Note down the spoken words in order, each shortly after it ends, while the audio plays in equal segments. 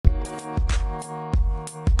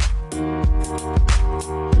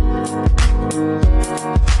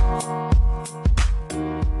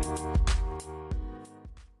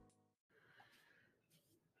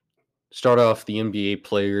Start off, the NBA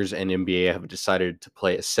players and NBA have decided to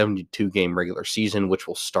play a 72-game regular season, which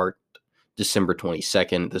will start December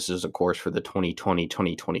 22nd. This is, of course, for the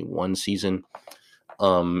 2020-2021 season.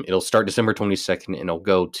 It'll start December 22nd, and it'll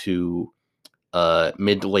go to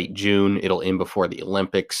mid to late June. It'll end before the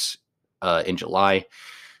Olympics in July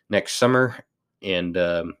next summer. And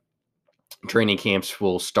training camps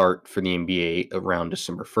will start for the NBA around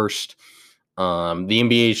December 1st. The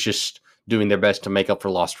NBA is just doing their best to make up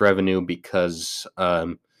for lost revenue because,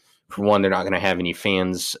 for one, they're not going to have any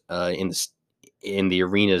fans in the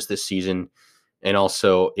arenas this season. And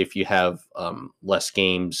also, if you have less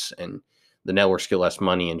games and the networks get less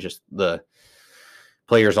money and just the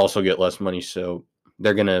players also get less money. So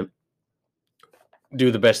they're going to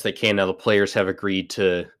do the best they can. Now, the players have agreed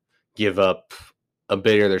to give up a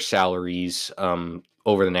bit of their salaries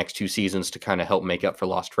over the next two seasons to kind of help make up for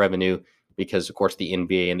lost revenue because, of course, the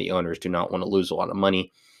NBA and the owners do not want to lose a lot of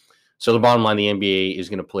money. So the bottom line, the NBA is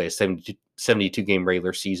going to play a 72-game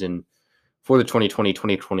regular season for the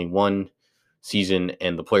 2020-2021 season,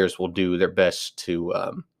 and the players will do their best to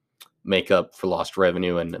make up for lost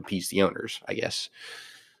revenue and appease the owners, I guess.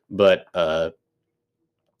 But I'm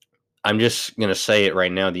just going to say it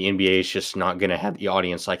right now. The NBA is just not going to have the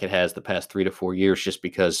audience like it has the past 3 to 4 years just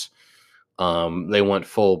because they went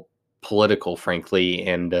full political, frankly,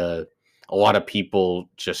 and a lot of people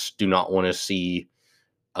just do not want to see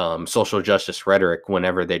social justice rhetoric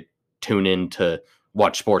whenever they tune in to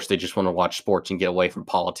watch sports. They just want to watch sports and get away from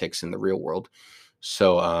politics in the real world.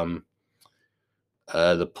 So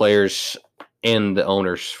the players and the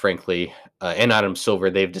owners, frankly, and Adam Silver,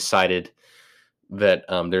 they've decided that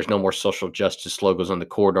there's no more social justice logos on the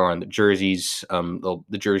corridor on the jerseys.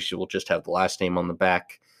 The jerseys will just have the last name on the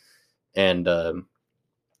back. And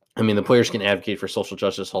I mean, the players can advocate for social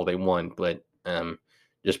justice all they want, but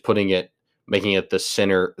just making it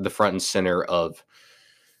the front and center of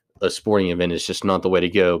a sporting event is just not the way to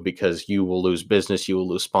go because you will lose business, you will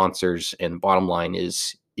lose sponsors, and the bottom line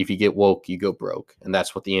is if you get woke, you go broke. And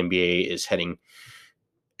that's what the NBA is heading.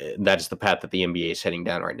 That is the path that the NBA is heading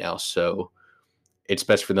down right now. So it's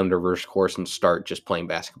best for them to reverse course and start just playing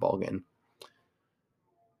basketball again.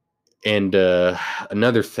 And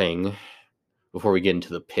another thing before we get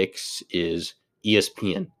into the picks is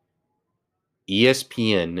ESPN.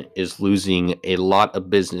 ESPN is losing a lot of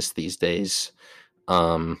business these days.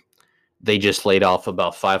 They just laid off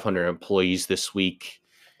about 500 employees this week,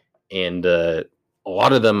 and a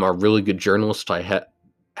lot of them are really good journalists. I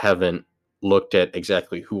haven't looked at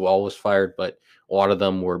exactly who all was fired, but a lot of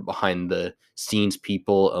them were behind the scenes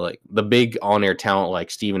people, like the big on-air talent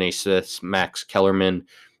like Stephen A. Smith, Max Kellerman,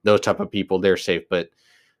 those type of people, they're safe. But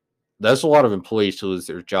that's a lot of employees to lose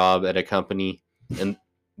their job at a company, and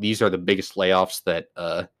these are the biggest layoffs that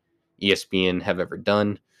ESPN have ever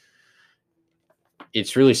done.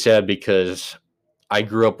 It's really sad because I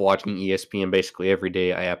grew up watching ESPN basically every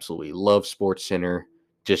day. I absolutely love SportsCenter.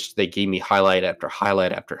 Just they gave me highlight after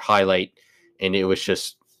highlight after highlight, and it was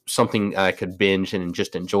just something I could binge and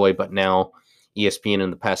just enjoy. But now ESPN in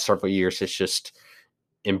the past several years has just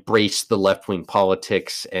embraced the left-wing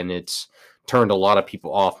politics, and it's turned a lot of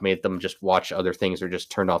people off, made them just watch other things or just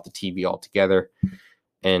turned off the TV altogether.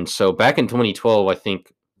 And so back in 2012, I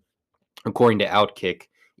think, according to Outkick,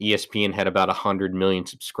 ESPN had about 100 million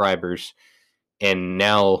subscribers. And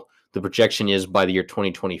now the projection is by the year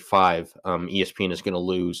 2025, ESPN is going to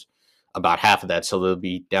lose about half of that. So they'll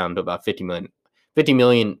be down to about 50 million. 50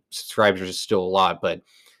 million subscribers is still a lot, but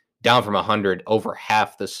down from 100, over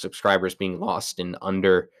half the subscribers being lost in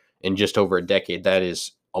just over a decade. That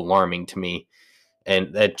is alarming to me.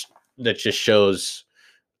 And that just shows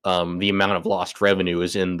the amount of lost revenue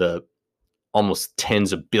is in the almost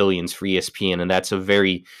tens of billions for ESPN, and that's a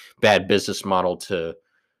very bad business model to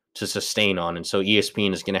sustain on. And so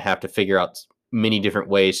ESPN is going to have to figure out many different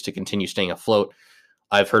ways to continue staying afloat.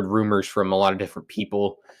 I've heard rumors from a lot of different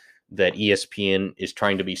people that ESPN is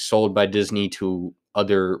trying to be sold by Disney to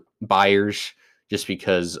other buyers just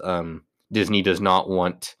because Disney does not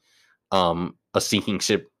want a sinking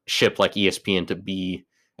ship like ESPN to be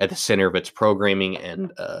at the center of its programming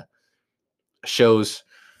and shows.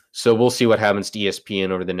 So we'll see what happens to ESPN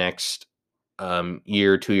over the next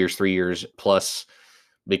year, 2 years, 3 years plus,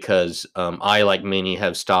 because I, like many,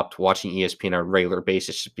 have stopped watching ESPN on a regular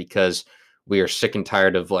basis because we are sick and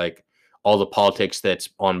tired of like all the politics that's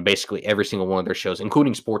on basically every single one of their shows,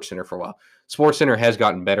 including SportsCenter for a while. SportsCenter has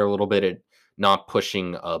gotten better a little bit at not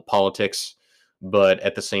pushing politics, but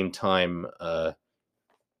at the same time,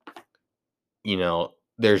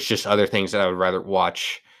 there's just other things that I would rather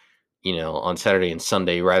watch, on Saturday and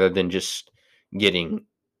Sunday rather than just getting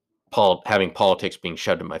having politics being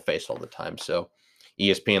shoved in my face all the time. So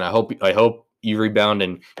ESPN, I hope you rebound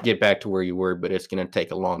and get back to where you were, but it's going to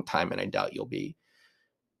take a long time, and I doubt you'll be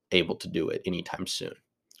able to do it anytime soon.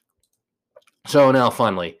 So now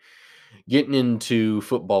finally, getting into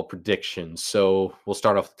football predictions. So we'll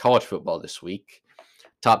start off with college football this week.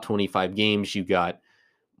 Top 25 games. You got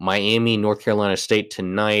Miami, North Carolina State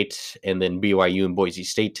tonight, and then BYU and Boise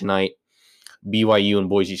State tonight. BYU and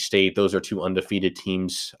Boise State, those are two undefeated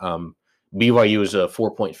teams. BYU is a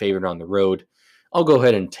 4-point favorite on the road. I'll go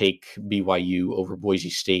ahead and take BYU over Boise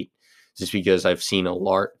State just because I've seen a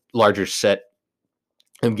larger set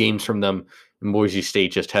of games from them, and Boise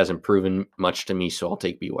State just hasn't proven much to me, so I'll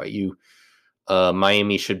take BYU.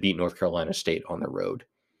 Miami should beat North Carolina State on the road.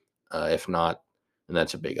 If not, then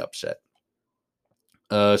that's a big upset.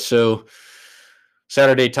 So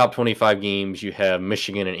Saturday, top 25 games, you have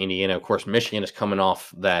Michigan and Indiana. Of course, Michigan is coming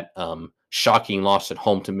off that shocking loss at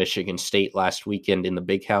home to Michigan State last weekend in the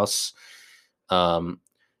Big House. A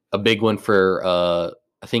big one for,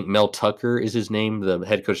 I think Mel Tucker is his name, the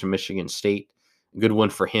head coach of Michigan State. Good one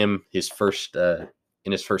for him, in his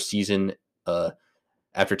first season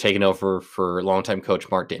after taking over for longtime coach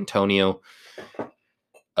Mark D'Antonio.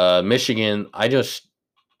 Michigan, I just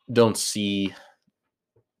don't see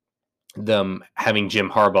them having Jim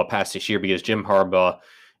Harbaugh pass this year because Jim Harbaugh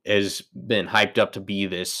has been hyped up to be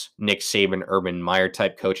this Nick Saban, Urban Meyer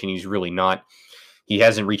type coach, and he's really not. He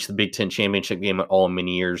hasn't reached the Big Ten championship game at all in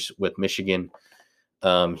many years with Michigan.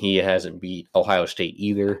 He hasn't beat Ohio State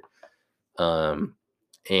either. And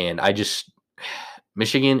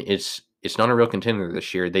Michigan, it's not a real contender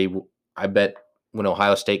this year. I bet when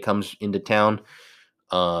Ohio State comes into town,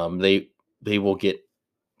 they will get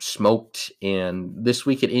smoked. And this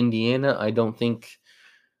week at Indiana, I don't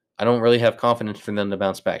really have confidence for them to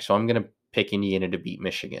bounce back. So I'm going to pick Indiana to beat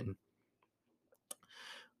Michigan.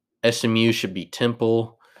 SMU should beat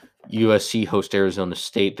Temple. USC host Arizona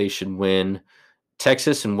State. They should win.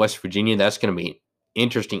 Texas and West Virginia, that's going to be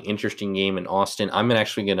interesting game in Austin. I'm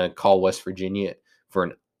actually going to call West Virginia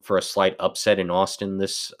for a slight upset in Austin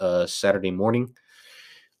this Saturday morning.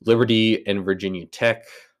 Liberty and Virginia Tech.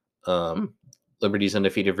 Liberty's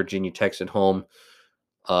undefeated. Virginia Tech's at home.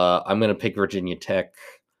 I'm going to pick Virginia Tech,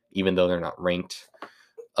 even though they're not ranked.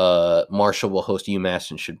 Marshall will host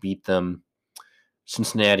UMass and should beat them.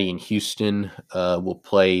 Cincinnati and Houston will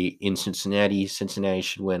play in Cincinnati. Cincinnati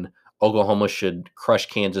should win. Oklahoma should crush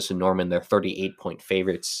Kansas and Norman. They're 38-point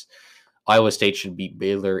favorites. Iowa State should beat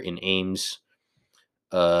Baylor in Ames.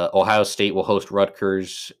 Ohio State will host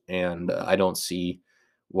Rutgers, and I don't see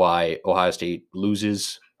why Ohio State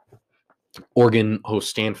loses. Oregon hosts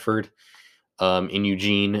Stanford in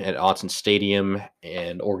Eugene at Autzen Stadium,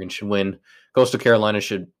 and Oregon should win. Coastal Carolina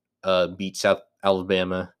should beat South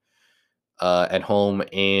Alabama at home,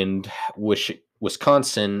 and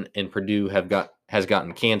Wisconsin and Purdue has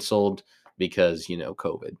gotten canceled because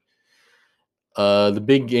COVID. The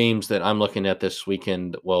big games that I'm looking at this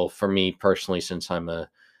weekend, well, for me personally, since I'm an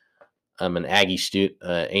Aggie student,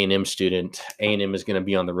 A&M student, A&M is going to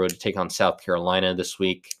be on the road to take on South Carolina this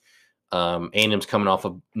week. A&M's coming off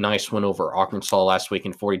a nice win over Arkansas last week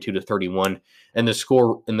in 42-31, and the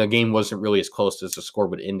score in the game wasn't really as close as the score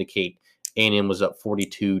would indicate. A&M was up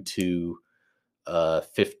 42-15,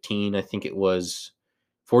 I think it was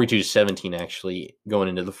 42-17 actually going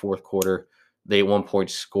into the fourth quarter. They at one point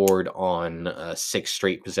scored on 6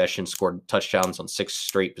 straight possessions, scored touchdowns on 6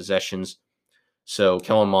 straight possessions. So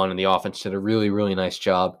Kellen Mond and the offense did a really, really nice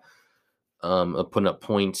job of putting up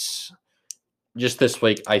points. Just this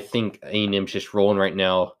week, I think A&M's just rolling right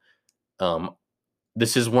now.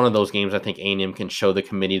 This is one of those games I think A&M can show the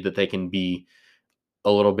committee that they can be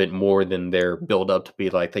a little bit more than their build-up to be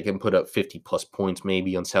like. They can put up 50-plus points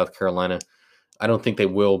maybe on South Carolina. I don't think they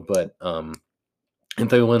will, but if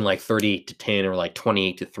they win like 38-10 or like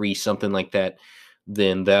 28-3, something like that,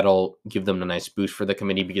 then that'll give them a nice boost for the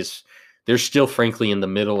committee because they're still, frankly, in the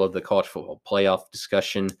middle of the college football playoff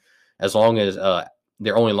discussion. As long as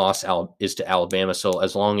their only loss is to Alabama, so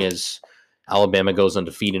as long as Alabama goes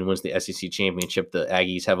undefeated and wins the SEC championship, the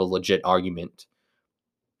Aggies have a legit argument.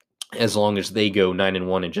 As long as they go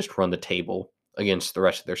 9-1 and just run the table against the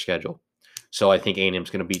rest of their schedule. So I think A&M's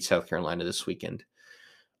going to beat South Carolina this weekend.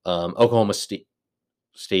 Oklahoma State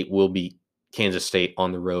will beat Kansas State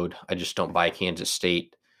on the road. I just don't buy Kansas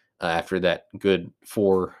State after that good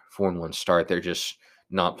 4-1 start. They're just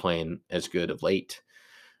not playing as good of late.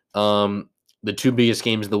 The two biggest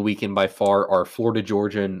games of the weekend by far are Florida,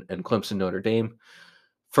 Georgia, and Clemson, Notre Dame.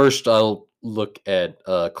 First, I'll look at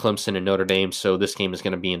Clemson and Notre Dame. So this game is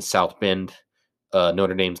going to be in South Bend.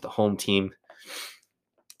 Notre Dame's the home team.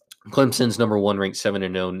 Clemson's number 1, ranked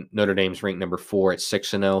 7-0. Notre Dame's ranked number 4 at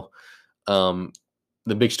 6-0.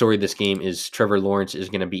 The big story of this game is Trevor Lawrence is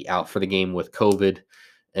going to be out for the game with COVID,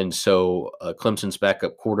 and so Clemson's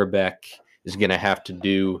backup quarterback is going to have to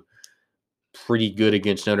do pretty good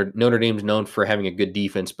against Notre Dame's known for having a good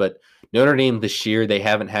defense, but Notre Dame this year, they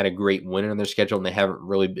haven't had a great win on their schedule, and they haven't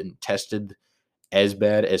really been tested as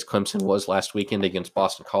bad as Clemson was last weekend against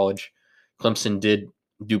Boston College. Clemson did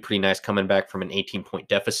do pretty nice coming back from an 18-point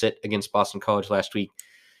deficit against Boston College last week.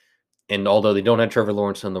 And although they don't have Trevor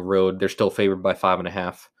Lawrence on the road, they're still favored by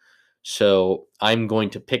 5.5. So I'm going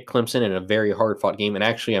to pick Clemson in a very hard-fought game. And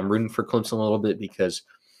actually, I'm rooting for Clemson a little bit because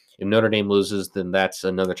if Notre Dame loses, then that's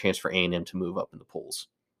another chance for A&M to move up in the polls.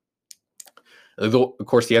 Of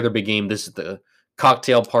course, the other big game, this is the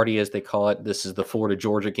cocktail party, as they call it. This is the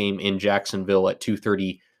Florida-Georgia game in Jacksonville at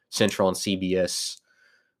 2:30 Central on CBS.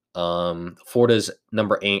 Florida's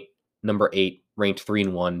number eight, ranked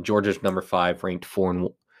 3-1. Georgia's number 5, ranked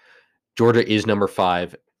 4-1. Georgia is number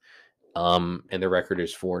 5, and their record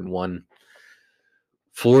is 4-1.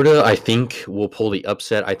 Florida, I think, will pull the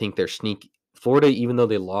upset. I think they're sneaky. Florida, even though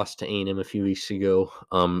they lost to A&M a few weeks ago,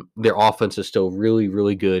 their offense is still really,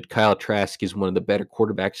 really good. Kyle Trask is one of the better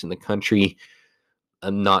quarterbacks in the country,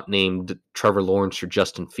 not named Trevor Lawrence or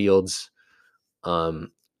Justin Fields.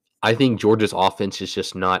 I think Georgia's offense is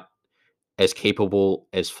just not as capable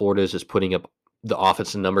as Florida's is putting up the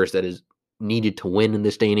offensive numbers that is needed to win in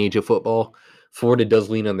this day and age of football. Florida does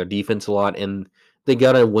lean on their defense a lot, and they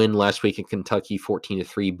got a win last week in Kentucky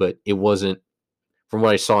 14-3, but it wasn't, from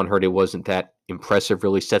what I saw and heard, it wasn't that impressive,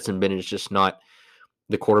 really. Stetson Bennett is just not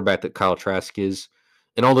the quarterback that Kyle Trask is.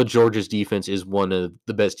 And although Georgia's defense is one of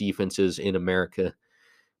the best defenses in America,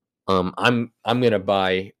 I'm going to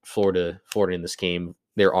buy Florida in this game,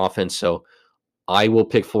 their offense. So I will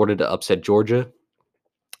pick Florida to upset Georgia,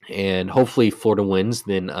 and hopefully Florida wins.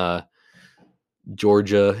 Then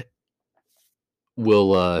Georgia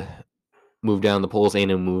will move down the polls,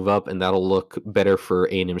 A&M move up, and that'll look better for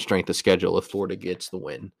A&M's strength of schedule if Florida gets the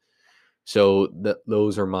win. So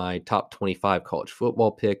those are my top 25 college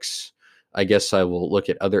football picks. I guess I will look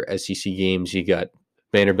at other SEC games. You got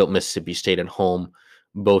Vanderbilt, Mississippi State at home.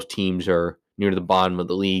 Both teams are near the bottom of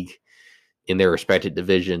the league in their respective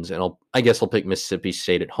divisions, and I guess I'll pick Mississippi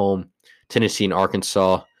State at home. Tennessee and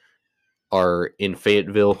Arkansas are in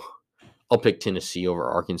Fayetteville. I'll pick Tennessee over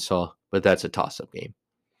Arkansas, but that's a toss-up game.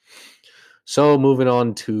 So moving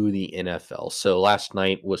on to the NFL. So last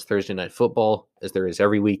night was Thursday Night Football, as there is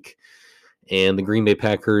every week, and the Green Bay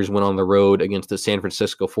Packers went on the road against the San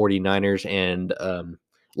Francisco 49ers and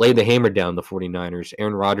laid the hammer down the 49ers.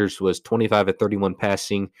 Aaron Rodgers was 25-31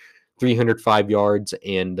 passing, 305 yards,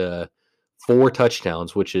 and 4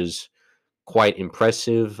 touchdowns, which is quite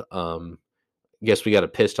impressive. I guess we got a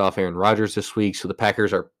pissed off Aaron Rodgers this week, so the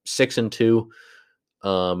Packers are 6-2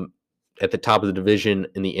 at the top of the division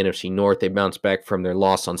in the NFC North. They bounced back from their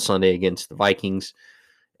loss on Sunday against the Vikings,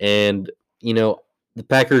 and the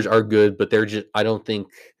Packers are good, but I don't think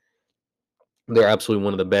they're absolutely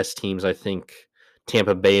one of the best teams. I think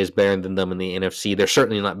Tampa Bay is better than them in the NFC. They're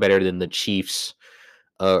certainly not better than the Chiefs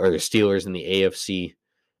or the Steelers in the AFC.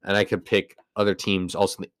 And I could pick other teams,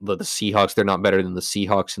 also the Seahawks. They're not better than the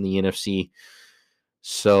Seahawks in the NFC.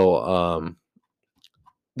 So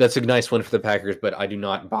that's a nice win for the Packers, but I do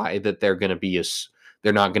not buy that they're going to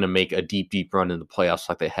they're not going to make a deep run in the playoffs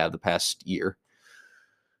like they have the past year.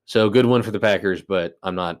 So good win for the Packers, but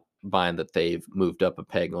I'm not buying that they've moved up a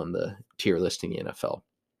peg on the tier list in the NFL.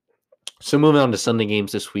 So moving on to Sunday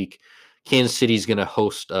games this week, Kansas City's going to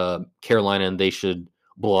host Carolina, and they should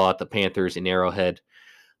blow out the Panthers in Arrowhead.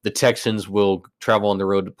 The Texans will travel on the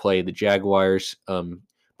road to play the Jaguars.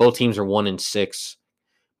 Both teams are 1-6.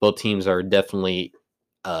 Both teams are definitely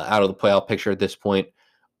out of the playoff picture at this point.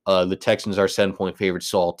 The Texans are 7-point favorites,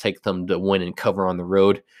 so I'll take them to win and cover on the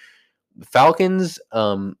road. The Falcons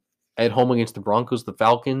at home against the Broncos. The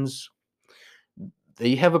Falcons,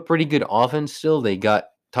 they have a pretty good offense still. They got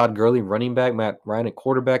Todd Gurley, running back, Matt Ryan at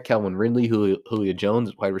quarterback, Calvin Ridley, Julio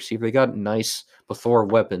Jones, wide receiver. They got a nice plethora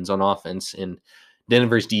of weapons on offense, and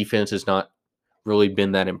Denver's defense has not really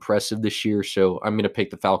been that impressive this year, so I'm going to pick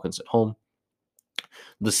the Falcons at home.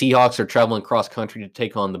 The Seahawks are traveling cross country to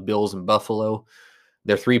take on the Bills in Buffalo.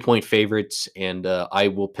 They're 3-point favorites, and I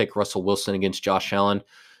will pick Russell Wilson against Josh Allen.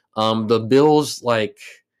 The Bills,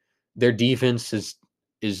 their defense is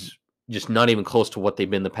just not even close to what they've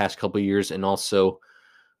been the past couple of years, and also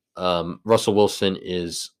Russell Wilson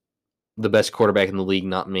is the best quarterback in the league,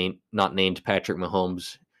 not named Patrick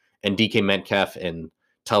Mahomes, and DK Metcalf and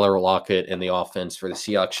Tyler Lockett and the offense for the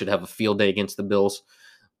Seahawks should have a field day against the Bills.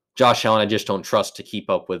 Josh Allen, I just don't trust to keep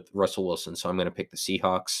up with Russell Wilson, so I'm going to pick the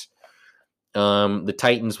Seahawks. The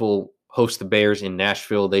Titans will host the Bears in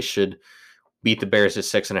Nashville. They should beat the Bears as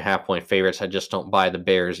 6.5-point favorites. I just don't buy the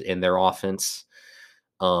Bears in their offense.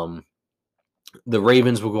 The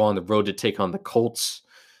Ravens will go on the road to take on the Colts.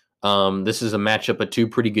 This is a matchup of two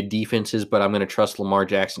pretty good defenses, but I'm going to trust Lamar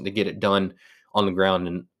Jackson to get it done on the ground,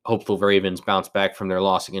 and hopefully the Ravens bounce back from their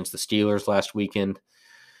loss against the Steelers last weekend.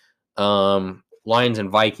 Lions and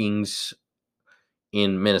Vikings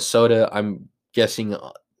in Minnesota. I'm guessing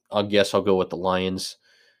I'll go with the Lions.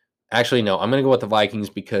 Actually, no, I'm going to go with the Vikings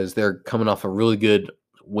because they're coming off a really good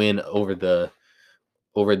win over the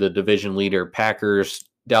division leader Packers.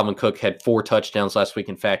 Dalvin Cook had 4 touchdowns last week.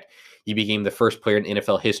 In fact, he became the first player in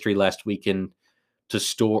NFL history last weekend to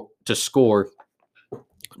score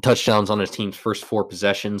touchdowns on his team's first 4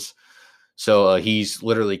 possessions. So he's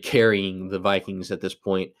literally carrying the Vikings at this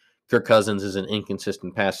point. Kirk Cousins is an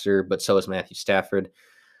inconsistent passer, but so is Matthew Stafford.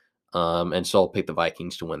 And so I'll pick the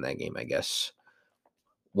Vikings to win that game, I guess.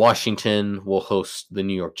 Washington will host the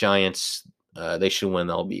New York Giants. They should win.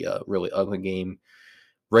 That'll be a really ugly game.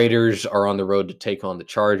 Raiders are on the road to take on the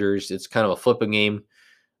Chargers. It's kind of a flipping game.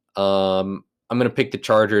 I'm going to pick the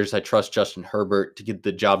Chargers. I trust Justin Herbert to get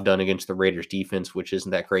the job done against the Raiders defense, which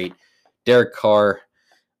isn't that great. Derek Carr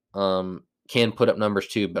can put up numbers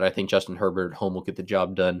too, but I think Justin Herbert at home will get the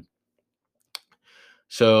job done.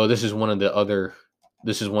 So this is one of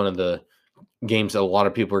the games that a lot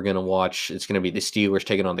of people are going to watch. It's going to be the Steelers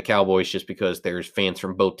taking on the Cowboys just because there's fans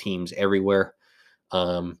from both teams everywhere.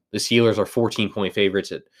 The Steelers are 14-point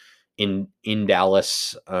favorites in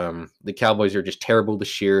Dallas. The Cowboys are just terrible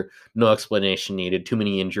this year. No explanation needed. Too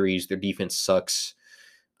many injuries. Their defense sucks.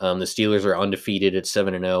 The Steelers are undefeated at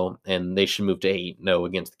 7-0, and they should move to 8-0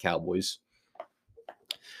 against the Cowboys.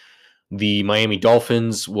 The Miami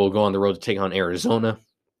Dolphins will go on the road to take on Arizona.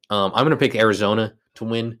 I'm going to pick Arizona to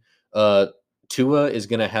win. Tua is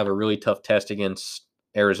going to have a really tough test against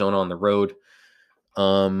Arizona on the road.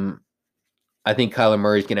 I think Kyler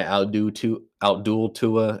Murray is going to outduel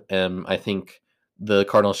Tua. I think the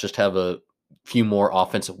Cardinals just have a few more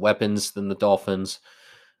offensive weapons than the Dolphins.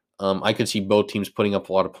 I could see both teams putting up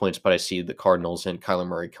a lot of points, but I see the Cardinals and Kyler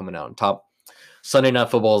Murray coming out on top. Sunday Night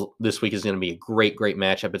Football this week is going to be a great, great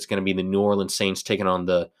matchup. It's going to be the New Orleans Saints taking on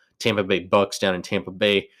the Tampa Bay Bucks down in Tampa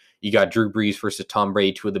Bay. You got Drew Brees versus Tom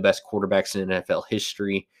Brady, 2 of the best quarterbacks in NFL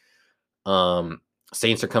history.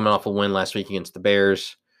 Saints are coming off a win last week against the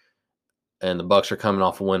Bears, and the Bucks are coming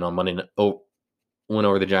off a win on Monday. Win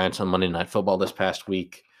over the Giants on Monday Night Football this past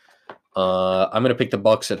week. I'm going to pick the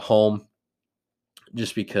Bucks at home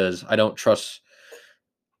just because I don't trust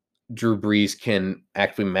Drew Brees can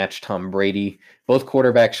actually match Tom Brady. Both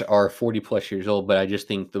quarterbacks are 40-plus years old, but I just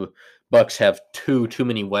think the Bucks have too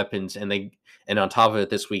many weapons, and on top of it,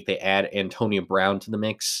 this week they add Antonio Brown to the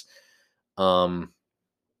mix.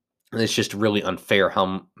 It's just really unfair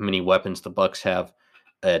how many weapons the Bucks have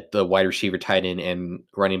at the wide receiver, tight end, and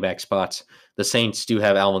running back spots. The Saints do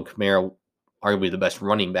have Alvin Kamara, arguably the best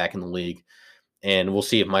running back in the league, and we'll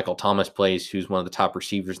see if Michael Thomas plays, who's one of the top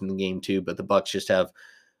receivers in the game too. But the Bucks just have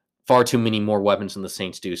far too many more weapons than the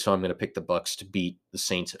Saints do, so I'm going to pick the Bucks to beat the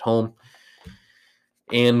Saints at home.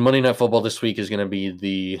 And Monday Night Football this week is going to be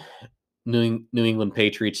the New England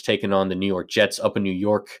Patriots taking on the New York Jets up in New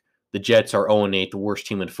York. The Jets are 0-8, the worst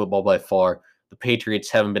team in football by far. The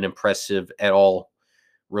Patriots haven't been impressive at all,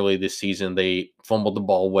 really, this season. They fumbled the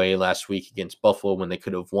ball away last week against Buffalo when they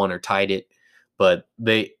could have won or tied it. But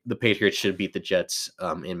the Patriots should beat the Jets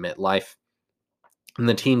in MetLife. And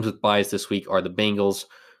the teams with byes this week are the Bengals,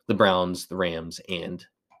 the Browns, the Rams, and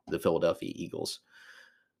the Philadelphia Eagles.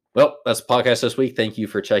 Well, that's the podcast this week. Thank you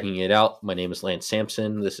for checking it out. My name is Lance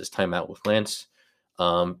Sampson. This is Time Out with Lance.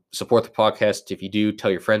 Support the podcast. If you do,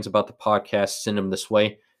 tell your friends about the podcast. Send them this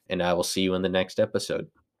way, and I will see you in the next episode.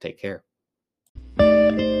 Take care.